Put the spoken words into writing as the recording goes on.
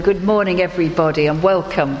Good morning, everybody, and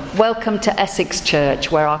welcome. Welcome to Essex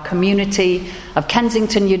Church, where our community of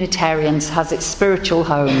Kensington Unitarians has its spiritual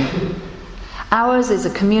home. Ours is a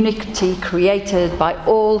community created by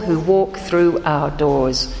all who walk through our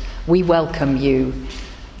doors. We welcome you.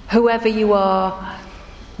 Whoever you are,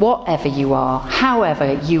 whatever you are,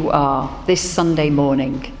 however you are, this Sunday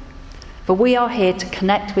morning. For we are here to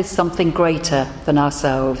connect with something greater than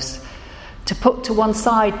ourselves, to put to one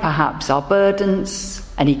side perhaps our burdens,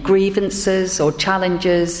 any grievances or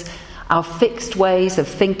challenges, our fixed ways of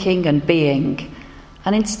thinking and being,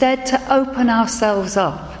 and instead to open ourselves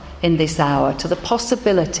up in this hour to the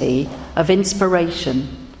possibility of inspiration,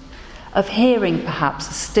 of hearing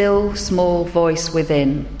perhaps a still small voice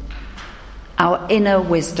within, our inner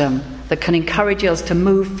wisdom that can encourage us to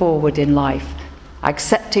move forward in life,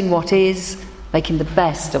 accepting what is, making the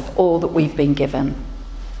best of all that we've been given.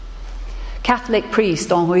 Catholic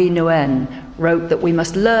priest Henri Nouwen wrote that we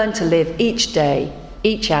must learn to live each day,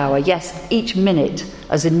 each hour, yes, each minute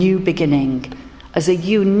as a new beginning, as a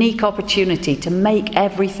unique opportunity to make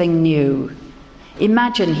everything new.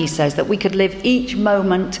 Imagine, he says, that we could live each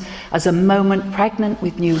moment as a moment pregnant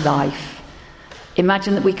with new life.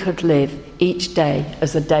 Imagine that we could live each day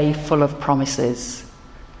as a day full of promises.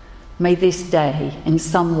 May this day, in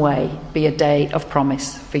some way, be a day of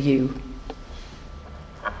promise for you.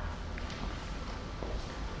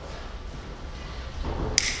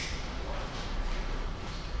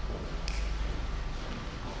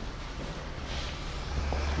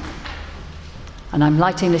 And I'm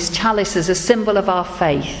lighting this chalice as a symbol of our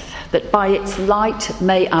faith, that by its light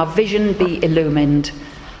may our vision be illumined,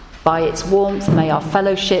 by its warmth may our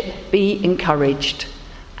fellowship be encouraged,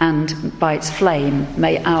 and by its flame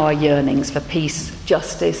may our yearnings for peace,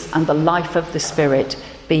 justice, and the life of the Spirit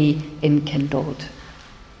be enkindled.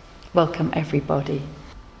 Welcome, everybody.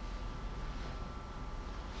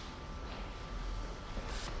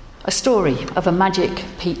 A story of a magic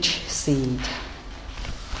peach seed.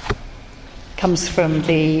 Comes from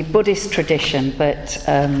the Buddhist tradition, but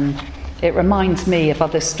it reminds me of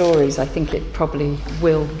other stories. I think it probably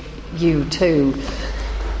will you too.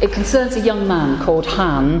 It concerns a young man called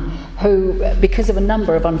Han, who, because of a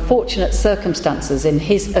number of unfortunate circumstances in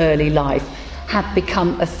his early life, had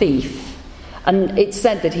become a thief. And it's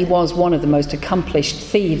said that he was one of the most accomplished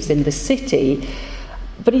thieves in the city,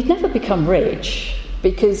 but he'd never become rich,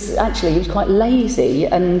 because actually he was quite lazy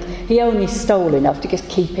and he only stole enough to just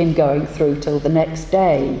keep him going through till the next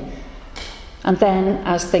day. And then,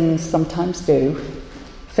 as things sometimes do,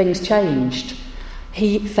 things changed.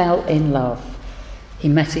 He fell in love. He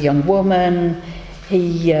met a young woman.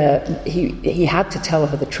 He had to tell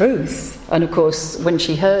her the truth. And of course, when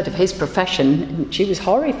she heard of his profession, she was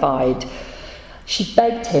horrified. She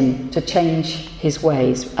begged him to change his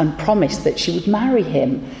ways and promised that she would marry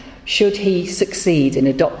him should he succeed in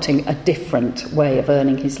adopting a different way of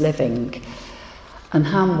earning his living. And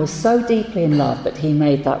Han was so deeply in love that he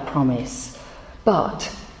made that promise.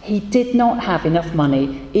 But he did not have enough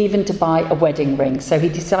money even to buy a wedding ring, so he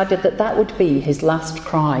decided that that would be his last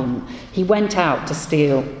crime. He went out to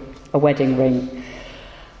steal a wedding ring.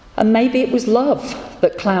 And maybe it was love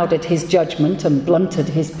that clouded his judgment and blunted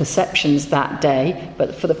his perceptions that day,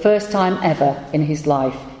 but for the first time ever in his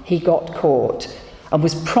life, he got caught and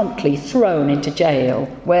was promptly thrown into jail,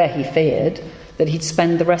 where he feared that he'd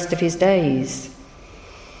spend the rest of his days.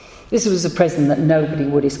 This was a prison that nobody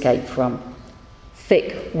would escape from.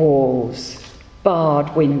 Thick walls,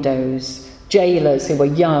 barred windows, jailers who were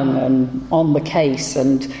young and on the case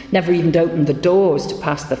and never even opened the doors to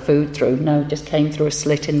pass the food through. No, just came through a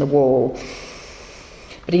slit in the wall.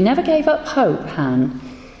 But he never gave up hope, Han.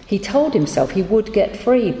 He told himself he would get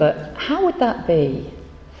free, but how would that be?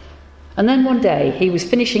 And then one day he was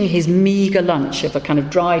finishing his meagre lunch of a kind of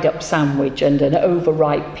dried up sandwich and an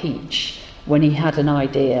overripe peach when he had an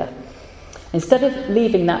idea. Instead of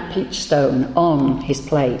leaving that peach stone on his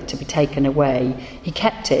plate to be taken away, he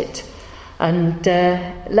kept it. And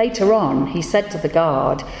later on he said to the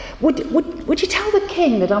guard, would you tell the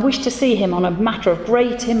king that I wish to see him on a matter of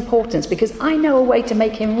great importance, because I know a way to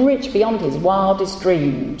make him rich beyond his wildest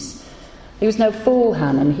dreams. He was no fool,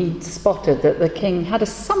 Han, and he'd spotted that the king had a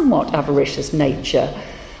somewhat avaricious nature,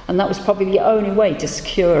 and that was probably the only way to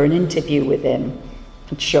secure an interview with him.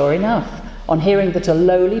 And sure enough, on hearing that a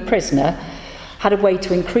lowly prisoner had a way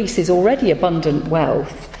to increase his already abundant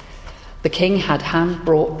wealth, the king had Han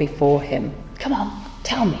brought before him. "Come on,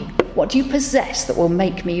 tell me, what do you possess that will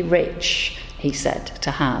make me rich?" he said to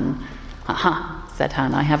Han. "Aha," said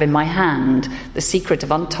Han, "I have in my hand the secret of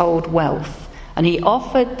untold wealth." And he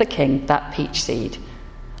offered the king that peach seed.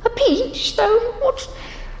 "A peach, though?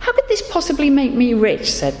 "How could this possibly make me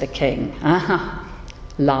rich?" said the king. "Ah,"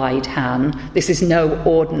 lied Han. "This is no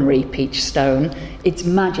ordinary peach stone. It's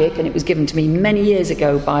magic, and it was given to me many years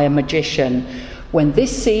ago by a magician. When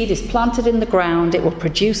this seed is planted in the ground, it will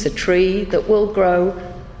produce a tree that will grow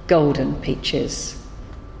golden peaches."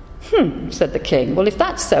 Said the king. "Well, if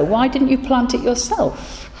that's so, why didn't you plant it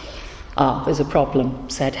yourself?" "Ah, there's a problem,"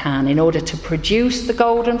 said Han. "In order to produce the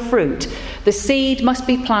golden fruit, the seed must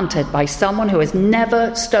be planted by someone who has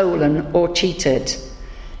never stolen or cheated.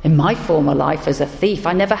 In my former life as a thief,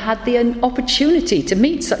 I never had the opportunity to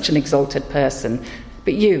meet such an exalted person.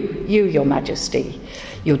 But you, Your Majesty,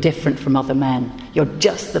 you're different from other men. You're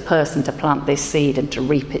just the person to plant this seed and to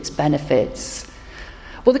reap its benefits."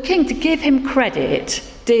 Well, the king, to give him credit,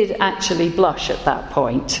 did actually blush at that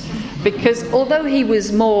point, because although he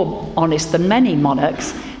was more honest than many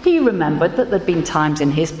monarchs, he remembered that there'd been times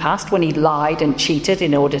in his past when he lied and cheated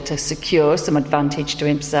in order to secure some advantage to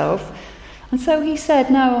himself. And so he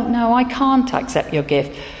said, no, I can't accept your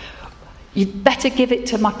gift. You'd better give it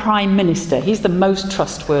to my Prime Minister. He's the most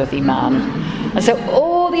trustworthy man. And so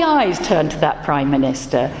all the eyes turned to that Prime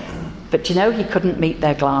Minister. But he couldn't meet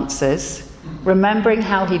their glances. Remembering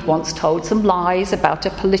how he'd once told some lies about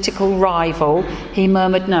a political rival, he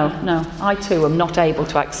murmured, no, I too am not able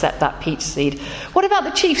to accept that peach seed. What about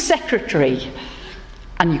the Chief Secretary?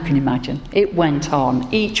 And you can imagine, it went on.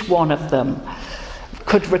 Each one of them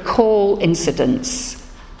could recall incidents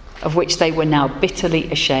of which they were now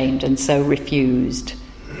bitterly ashamed and so refused.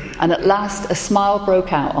 And at last a smile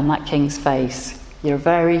broke out on that king's face. "You're a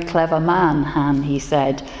very clever man, Han," he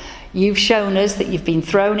said. "You've shown us that you've been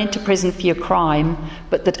thrown into prison for your crime,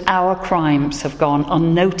 but that our crimes have gone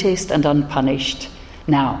unnoticed and unpunished.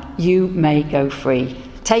 Now, you may go free.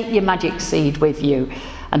 Take your magic seed with you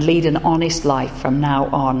and lead an honest life from now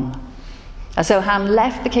on." And so Han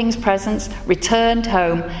left the king's presence, returned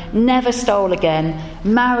home, never stole again,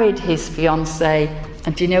 married his fiancée,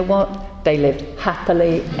 and do you know what? They lived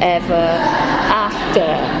happily ever after.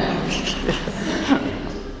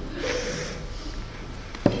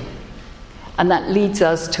 And that leads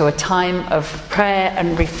us to a time of prayer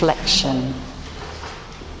and reflection.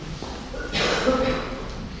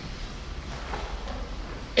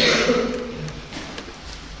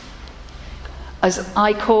 As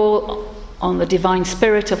I call on the divine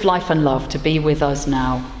spirit of life and love to be with us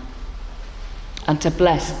now and to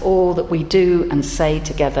bless all that we do and say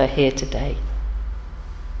together here today.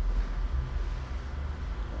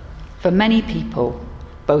 For many people,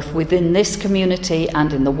 both within this community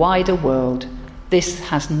and in the wider world, this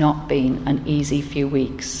has not been an easy few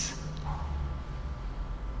weeks.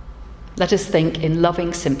 Let us think in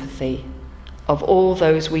loving sympathy of all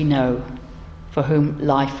those we know for whom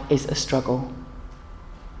life is a struggle.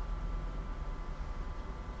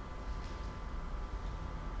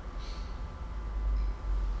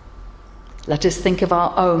 Let us think of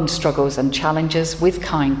our own struggles and challenges with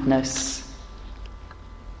kindness,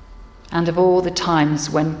 and of all the times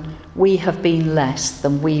when we have been less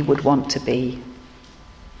than we would want to be.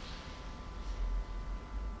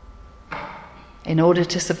 In order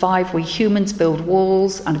to survive, we humans build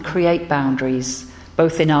walls and create boundaries,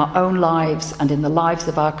 both in our own lives and in the lives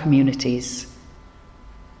of our communities.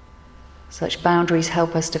 Such boundaries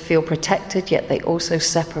help us to feel protected, yet they also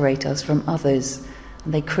separate us from others,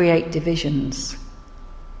 and they create divisions.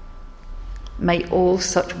 May all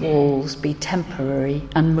such walls be temporary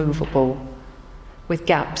and movable, with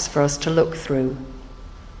gaps for us to look through,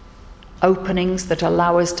 openings that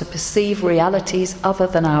allow us to perceive realities other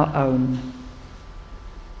than our own.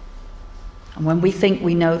 And when we think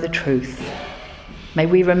we know the truth, may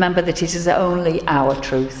we remember that it is only our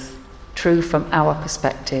truth, true from our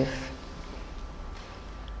perspective.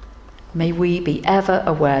 May we be ever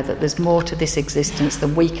aware that there's more to this existence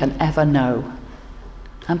than we can ever know,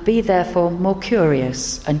 and be therefore more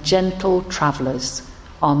curious and gentle travellers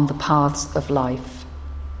on the paths of life.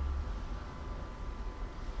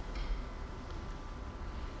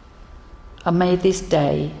 And may this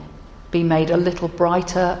day be made a little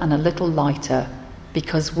brighter and a little lighter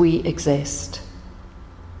because we exist.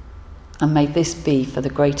 And may this be for the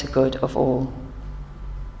greater good of all.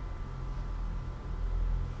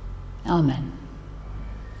 Amen.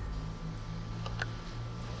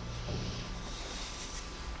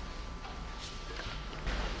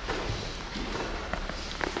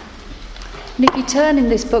 And if you turn in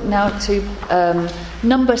this book now to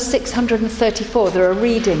number 634, there are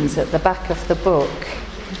readings at the back of the book.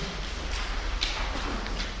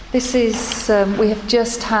 This is, we have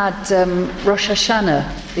just had Rosh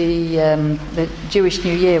Hashanah, the Jewish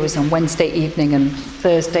New Year was on Wednesday evening and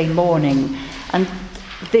Thursday morning. And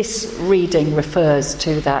this reading refers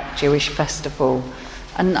to that Jewish festival.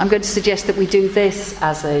 And I'm going to suggest that we do this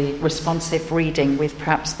as a responsive reading, with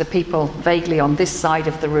perhaps the people vaguely on this side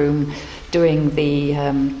of the room doing the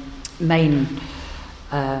main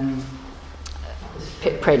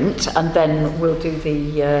print, and then we'll do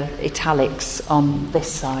the italics on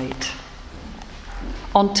this side.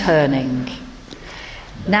 On turning.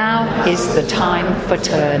 Now is the time for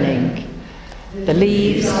turning. The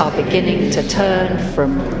leaves are beginning to turn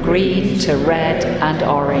from green to red and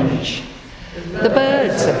orange. The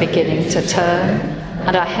birds are beginning to turn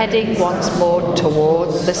and are heading once more toward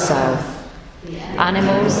the south.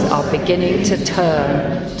 Animals are beginning to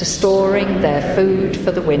turn to storing their food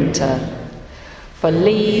for the winter. For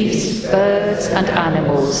leaves, birds and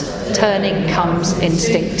animals, turning comes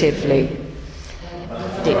instinctively.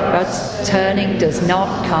 But turning does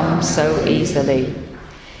not come so easily.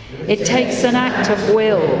 It takes an act of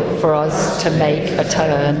will for us to make a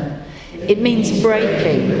turn. It means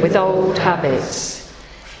breaking with old habits.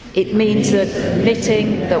 It means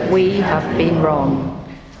admitting that we have been wrong,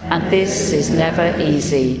 and this is never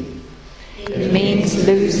easy. It means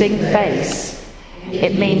losing face.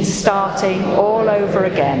 It means starting all over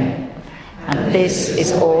again, and this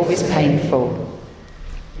is always painful.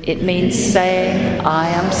 It means saying, I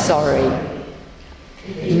am sorry.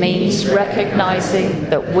 It means recognizing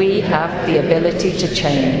that we have the ability to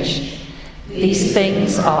change. These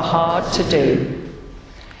things are hard to do.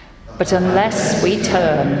 But unless we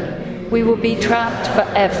turn, we will be trapped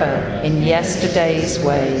forever in yesterday's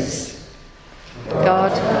ways.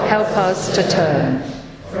 God, help us to turn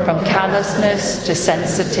from callousness to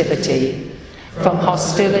sensitivity, from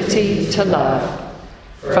hostility to love,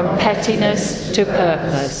 from pettiness to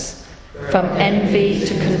purpose, from envy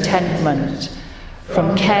to contentment,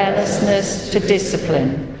 from carelessness to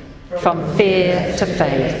discipline, from fear to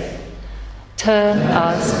faith. Turn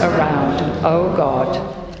us around, O God,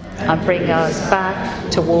 and bring us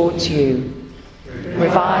back towards you.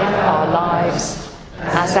 Revive our lives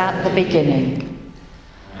as at the beginning,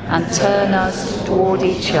 and turn us toward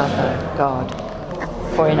each other, God,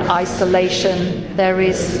 for in isolation there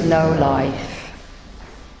is no life.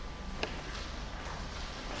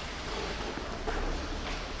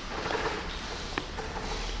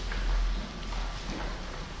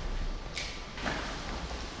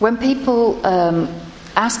 When people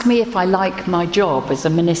ask me if I like my job as a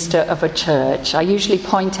minister of a church, I usually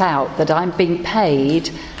point out that I'm being paid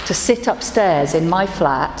to sit upstairs in my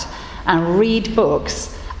flat and read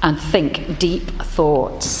books and think deep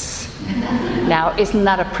thoughts. Now, isn't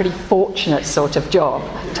that a pretty fortunate sort of job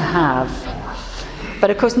to have? But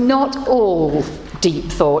of course, not all deep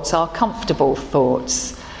thoughts are comfortable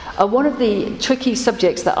thoughts. One of the tricky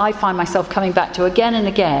subjects that I find myself coming back to again and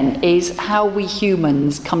again is how we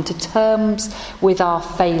humans come to terms with our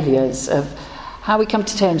failures, of how we come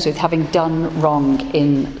to terms with having done wrong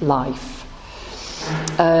in life.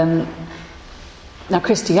 Now,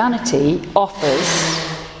 Christianity offers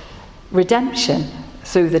redemption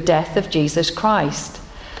through the death of Jesus Christ.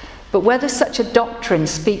 But whether such a doctrine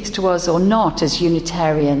speaks to us or not as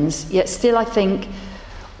Unitarians, yet still I think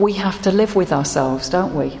we have to live with ourselves,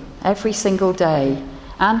 don't we? Every single day,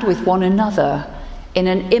 and with one another, in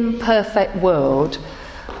an imperfect world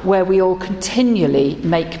where we all continually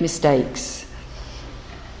make mistakes,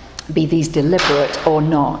 be these deliberate or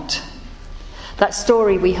not. That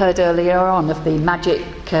story we heard earlier on of the magic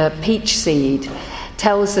peach seed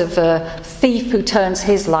tells of a thief who turns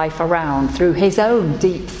his life around through his own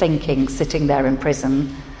deep thinking, sitting there in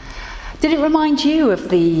prison. Did it remind you of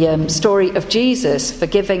the story of Jesus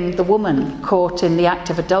forgiving the woman caught in the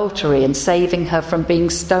act of adultery and saving her from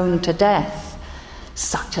being stoned to death?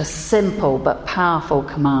 Such a simple but powerful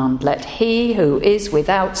command. Let he who is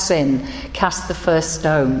without sin cast the first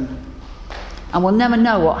stone. And we'll never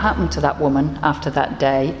know what happened to that woman after that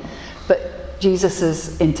day, but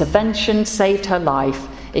Jesus' intervention saved her life.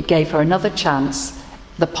 It gave her another chance,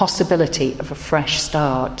 the possibility of a fresh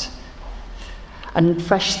start. And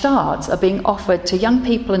fresh starts are being offered to young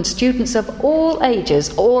people and students of all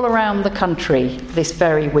ages all around the country this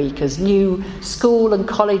very week as new school and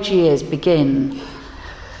college years begin.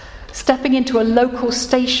 Stepping into a local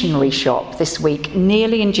stationery shop this week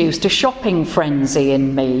nearly induced a shopping frenzy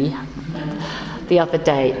in me the other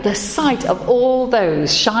day. The sight of all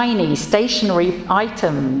those shiny stationery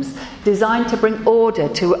items designed to bring order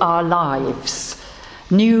to our lives.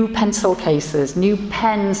 New pencil cases, new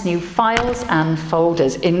pens, new files and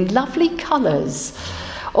folders in lovely colours,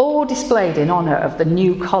 all displayed in honour of the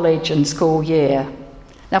new college and school year.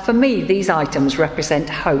 Now for me, these items represent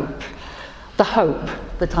hope. The hope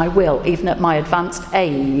that I will, even at my advanced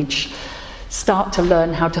age, start to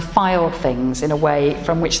learn how to file things in a way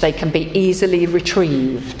from which they can be easily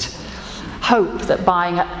retrieved. Hope that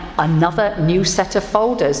buying another new set of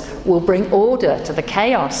folders will bring order to the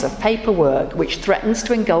chaos of paperwork which threatens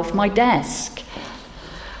to engulf my desk.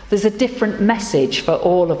 There's a different message for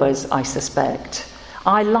all of us, I suspect.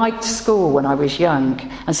 I liked school when I was young,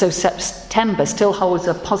 and so September still holds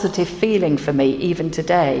a positive feeling for me even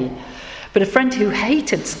today. But a friend who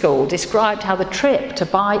hated school described how the trip to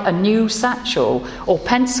buy a new satchel or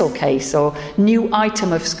pencil case or new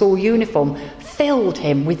item of school uniform filled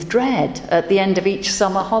him with dread at the end of each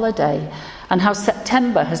summer holiday, and how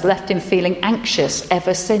September has left him feeling anxious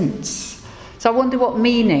ever since. So I wonder what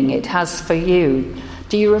meaning it has for you.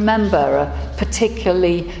 Do you remember a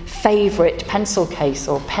particularly favourite pencil case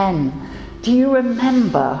or pen? Do you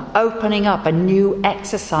remember opening up a new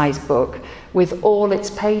exercise book with all its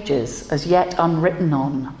pages as yet unwritten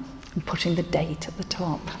on and putting the date at the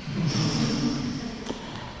top?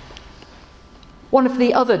 One of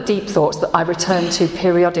the other deep thoughts that I return to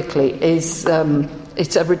periodically is,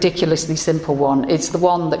 it's a ridiculously simple one. It's the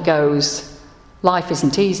one that goes, life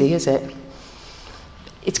isn't easy, is it?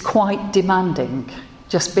 It's quite demanding,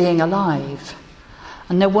 just being alive.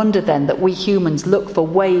 And no wonder then that we humans look for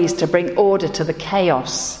ways to bring order to the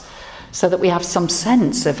chaos so that we have some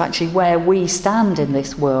sense of actually where we stand in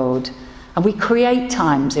this world. And we create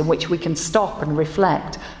times in which we can stop and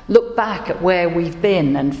reflect, look back at where we've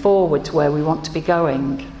been and forward to where we want to be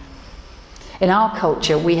going. In our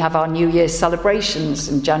culture, we have our New Year's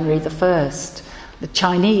celebrations on January the 1st. The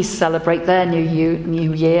Chinese celebrate their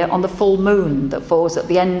New Year on the full moon that falls at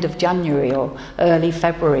the end of January or early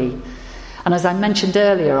February. And as I mentioned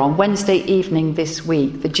earlier, on Wednesday evening this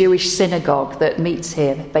week, the Jewish synagogue that meets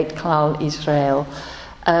here, Beit Klal Israel,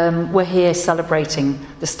 we're here celebrating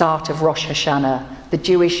the start of Rosh Hashanah, the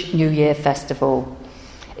Jewish New Year festival.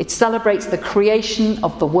 It celebrates the creation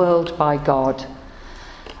of the world by God.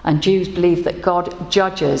 And Jews believe that God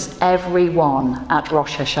judges everyone at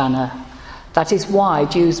Rosh Hashanah. That is why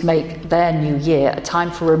Jews make their New Year a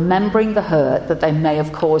time for remembering the hurt that they may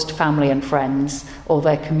have caused family and friends or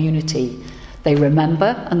their community. They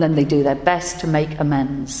remember and then they do their best to make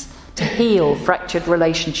amends, to heal fractured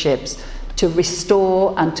relationships, to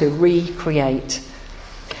restore and to recreate.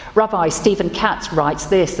 Rabbi Stephen Katz writes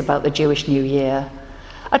this about the Jewish New Year.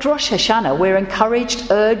 At Rosh Hashanah, we're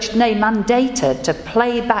encouraged, urged, nay, mandated to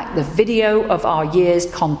play back the video of our year's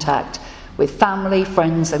contact with family,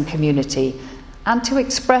 friends and community, and to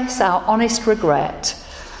express our honest regret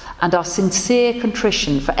and our sincere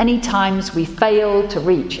contrition for any times we failed to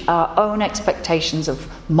reach our own expectations of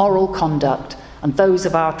moral conduct and those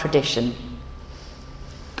of our tradition.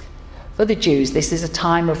 For the Jews, this is a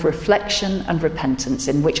time of reflection and repentance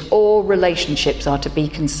in which all relationships are to be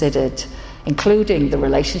considered, including the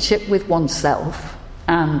relationship with oneself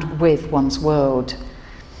and with one's world.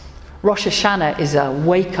 Rosh Hashanah is a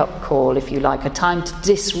wake-up call, if you like, a time to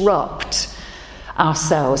disrupt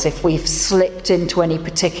ourselves if we've slipped into any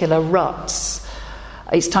particular ruts.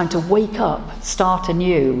 It's time to wake up, start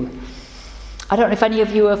anew. I don't know if any of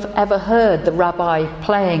you have ever heard the rabbi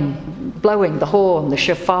blowing the horn, the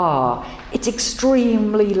shofar. It's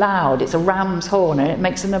extremely loud. It's a ram's horn and it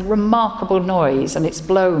makes a remarkable noise, and it's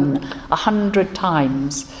blown 100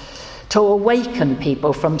 times to awaken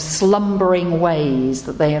people from slumbering ways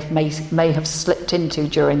that they may have slipped into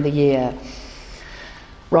during the year.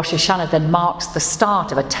 Rosh Hashanah then marks the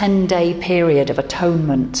start of a 10-day period of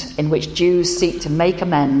atonement in which Jews seek to make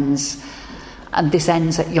amends, and this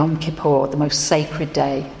ends at Yom Kippur, the most sacred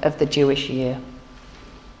day of the Jewish year.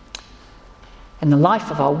 In the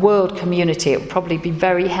life of our world community, it would probably be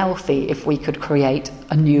very healthy if we could create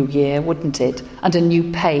a new year, wouldn't it? And a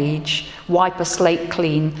new page, wipe a slate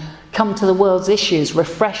clean, come to the world's issues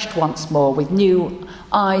refreshed once more with new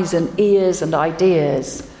eyes and ears and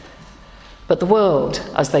ideas. But the world,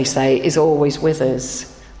 as they say, is always with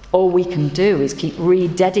us. All we can do is keep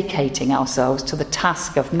rededicating ourselves to the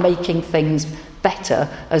task of making things better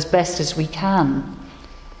as best as we can.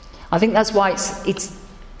 I think that's why it's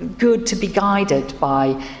good to be guided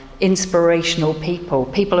by inspirational people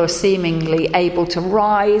who are seemingly able to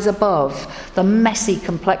rise above the messy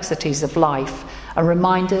complexities of life and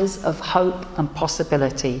remind us of hope and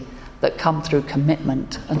possibility that come through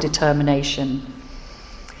commitment and determination.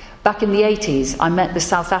 Back in the 80s, I met the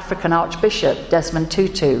South African Archbishop Desmond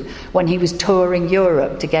Tutu when he was touring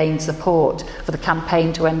Europe to gain support for the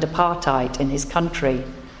campaign to end apartheid in his country.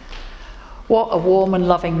 What a warm and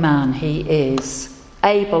loving man he is,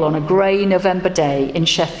 able on a grey November day in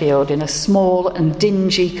Sheffield in a small and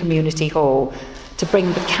dingy community hall to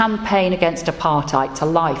bring the campaign against apartheid to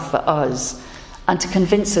life for us and to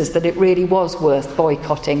convince us that it really was worth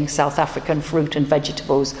boycotting South African fruit and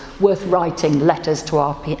vegetables, worth writing letters to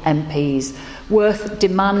our MPs, worth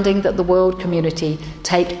demanding that the world community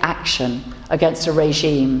take action against a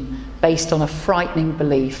regime based on a frightening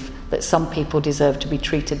belief that some people deserve to be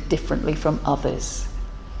treated differently from others.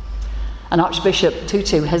 And Archbishop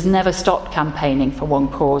Tutu has never stopped campaigning for one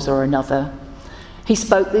cause or another. He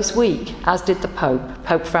spoke this week, as did the Pope,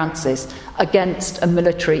 Pope Francis, against a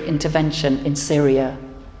military intervention in Syria.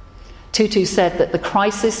 Tutu said that the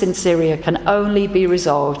crisis in Syria can only be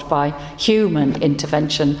resolved by human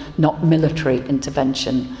intervention, not military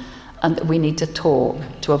intervention, and that we need to talk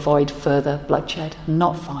to avoid further bloodshed,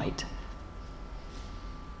 not fight.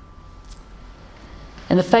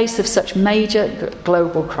 In the face of such major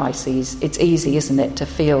global crises, it's easy, isn't it, to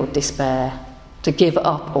feel despair, to give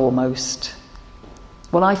up almost.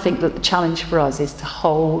 Well, I think that the challenge for us is to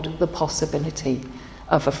hold the possibility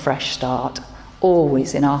of a fresh start,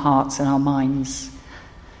 always in our hearts and our minds.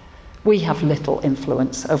 We have little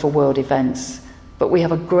influence over world events, but we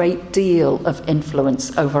have a great deal of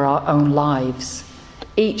influence over our own lives.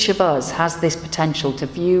 Each of us has this potential to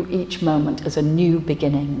view each moment as a new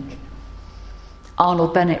beginning.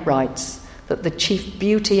 Arnold Bennett writes that the chief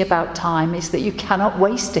beauty about time is that you cannot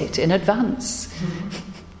waste it in advance.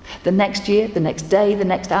 The next year, the next day, the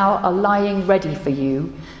next hour are lying ready for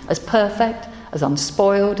you, as perfect, as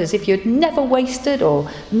unspoiled, as if you'd never wasted or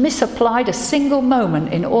misapplied a single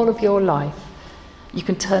moment in all of your life. You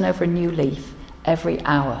can turn over a new leaf every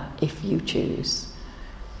hour if you choose.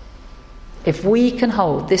 If we can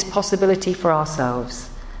hold this possibility for ourselves,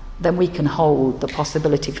 then we can hold the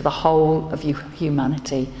possibility for the whole of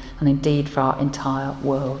humanity and indeed for our entire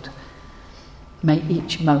world. May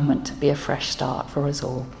each moment be a fresh start for us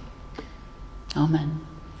all. Amen.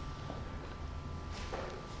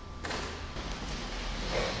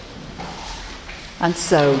 And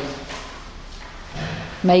so,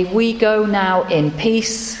 may we go now in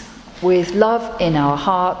peace, with love in our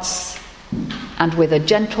hearts, and with a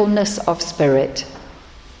gentleness of spirit,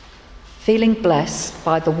 feeling blessed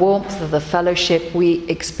by the warmth of the fellowship we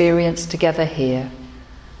experience together here,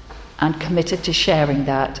 and committed to sharing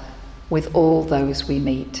that with all those we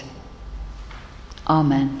meet.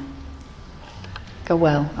 Amen. Go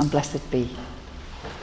well and blessed be.